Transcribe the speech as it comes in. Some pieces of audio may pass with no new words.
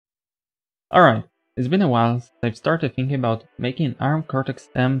Alright, it's been a while since I've started thinking about making an ARM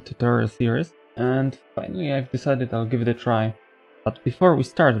Cortex-M tutorial series, and finally I've decided I'll give it a try. But before we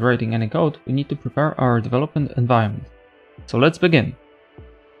start writing any code, we need to prepare our development environment. So let's begin.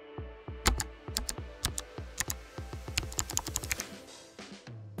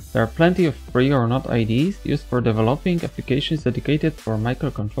 There are plenty of free or not IDEs used for developing applications dedicated for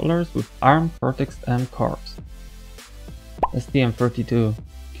microcontrollers with ARM Cortex-M cores. STM32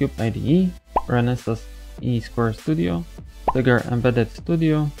 Cube IDE, Renesas E-Square Studio, Tiger Embedded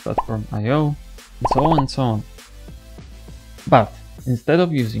Studio, Platform IO, and so on and so on. But instead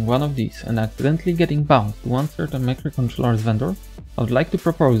of using one of these and accidentally getting bound to one certain microcontroller's vendor, I would like to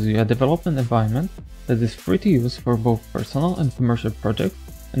propose you a development environment that is free to use for both personal and commercial projects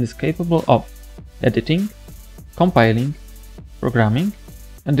and is capable of editing, compiling, programming,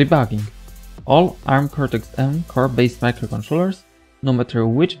 and debugging all ARM Cortex-M core-based microcontrollers, no matter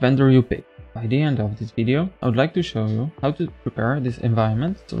which vendor you pick. By the end of this video, I would like to show you how to prepare this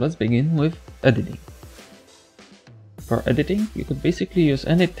environment, so let's begin with editing. For editing, you could basically use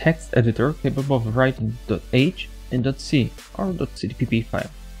any text editor capable of writing .h in .c or .cpp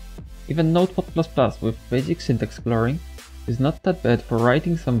file. Even Notepad++ with basic syntax coloring is not that bad for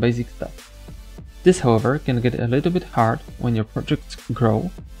writing some basic stuff. This, however, can get a little bit hard when your projects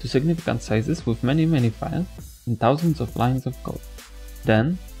grow to significant sizes with many files and thousands of lines of code.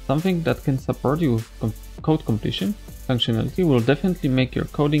 Then, something that can support you with code completion functionality will definitely make your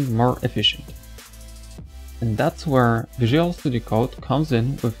coding more efficient. And that's where Visual Studio Code comes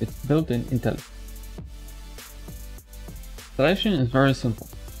in with its built-in IntelliJ. Installation is very simple.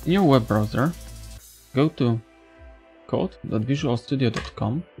 In your web browser, go to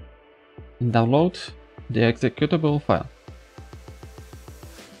code.visualstudio.com and download the executable file.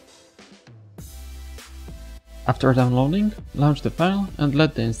 After downloading, launch the file and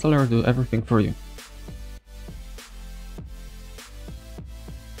let the installer do everything for you.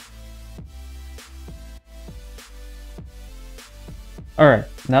 Alright,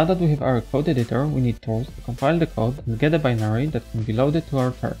 now that we have our code editor, we need tools to compile the code and get a binary that can be loaded to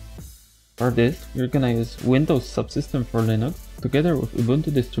our target. For this, we're gonna use Windows Subsystem for Linux together with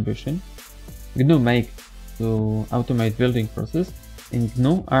Ubuntu distribution, GNU Make to automate building process, and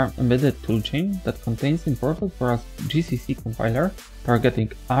GNU ARM embedded toolchain that contains imported for us GCC compiler targeting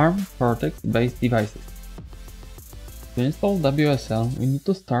ARM Cortex-based devices. To install WSL, we need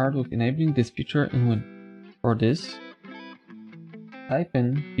to start with enabling this feature in Win. For this, type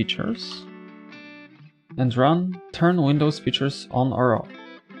in features and run turn Windows features on or off.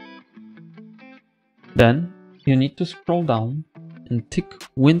 Then you need to scroll down and tick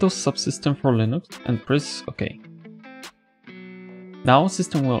Windows Subsystem for Linux and press OK. Now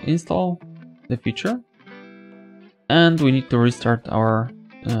system will install the feature and we need to restart our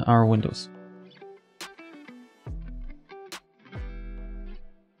Windows.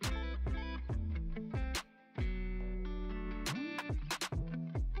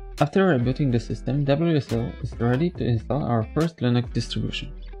 After rebooting the system, WSL is ready to install our first Linux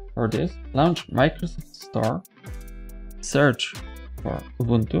distribution. For this, launch Microsoft Store, search for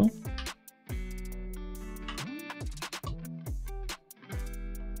Ubuntu,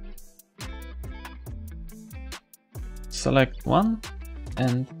 select one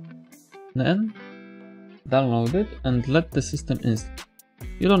and then download it and let the system install.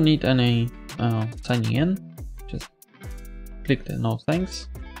 You don't need any signing in, just click the no thanks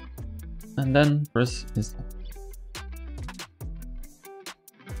and then press install.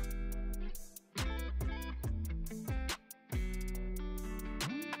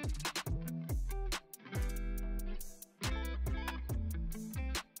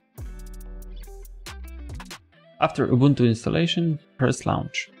 After Ubuntu installation, press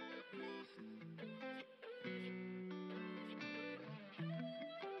launch.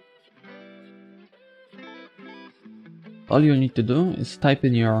 All you need to do is type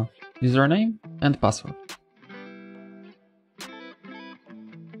in your username and password.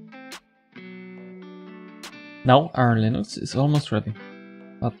 Now our Linux is almost ready,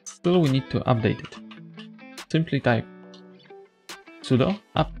 but still we need to update it. Simply type sudo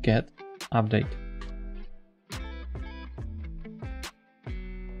apt-get update.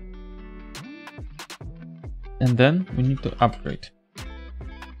 And then we need to upgrade.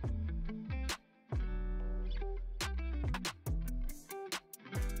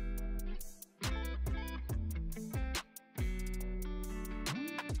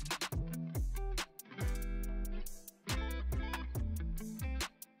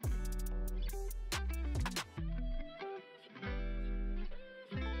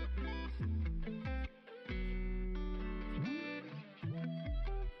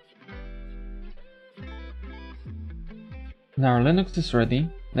 Now our Linux is ready.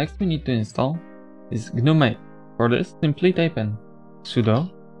 Next we need to install is GNU. For this, simply type in sudo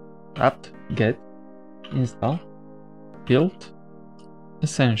apt-get install build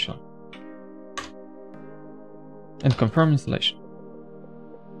essential and confirm installation.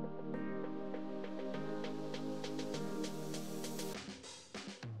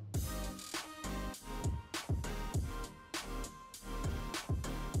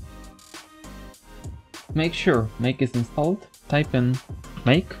 Make sure make is installed, type in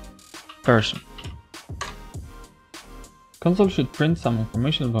make version. Console should print some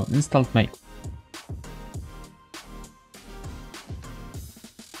information about installed make.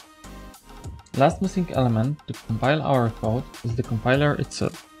 Last missing element to compile our code is the compiler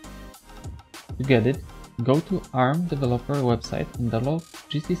itself. To get it, go to ARM developer website and download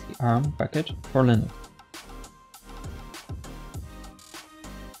GCC ARM package for Linux.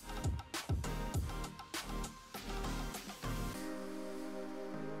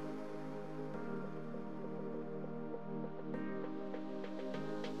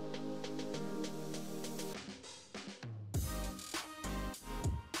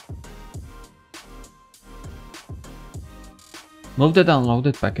 Move the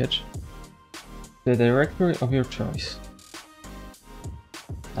downloaded package to the directory of your choice.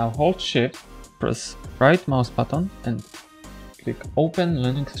 Now hold Shift, press right mouse button and click Open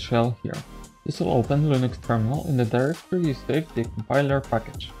Linux Shell here. This will open Linux terminal in the directory you saved the compiler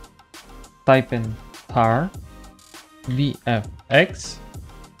package. Type in tar vfx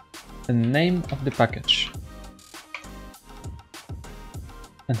and name of the package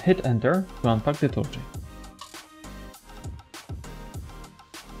and hit enter to unpack the toolchain.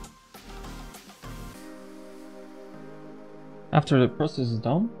 After the process is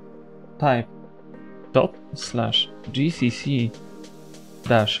done, type /gcc-arm,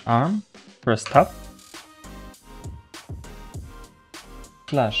 press tab,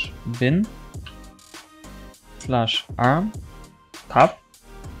 /bin/arm, tab,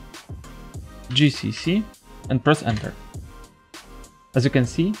 gcc, and press enter. As you can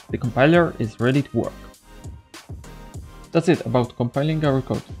see, the compiler is ready to work. That's it about compiling our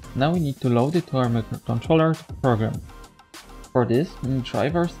code. Now we need to load it to our microcontroller to program. For this, we need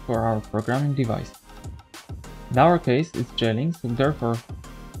drivers for our programming device. In our case, it's J-Link, so therefore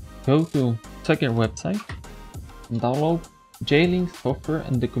go to Tiger website and download J-Link software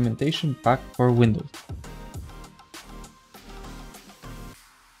and documentation pack for Windows.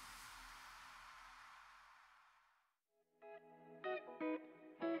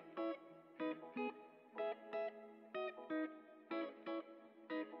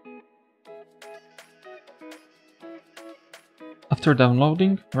 After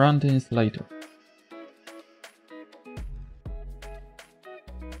downloading, run the installer.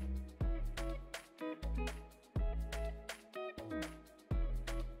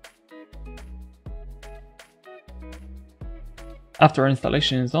 After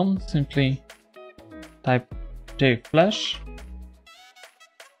installation is done, simply type jflash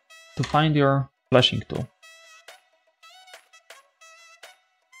to find your flashing tool.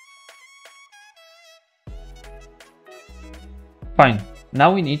 Fine,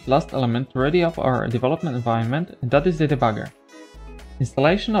 now we need last element to ready up our development environment, and that is the debugger.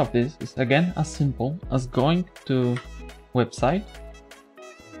 Installation of this is again as simple as going to website,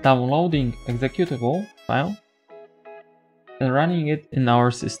 downloading executable file, and running it in our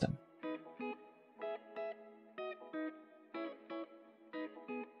system.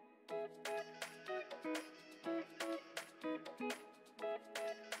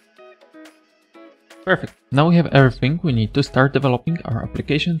 Perfect. Now we have everything we need to start developing our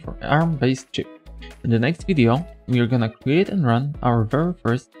application for ARM-based chip. In the next video, we are gonna create and run our very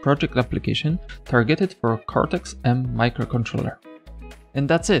first project application targeted for a Cortex-M microcontroller. And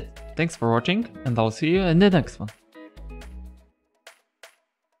that's it. Thanks for watching, and I'll see you in the next one.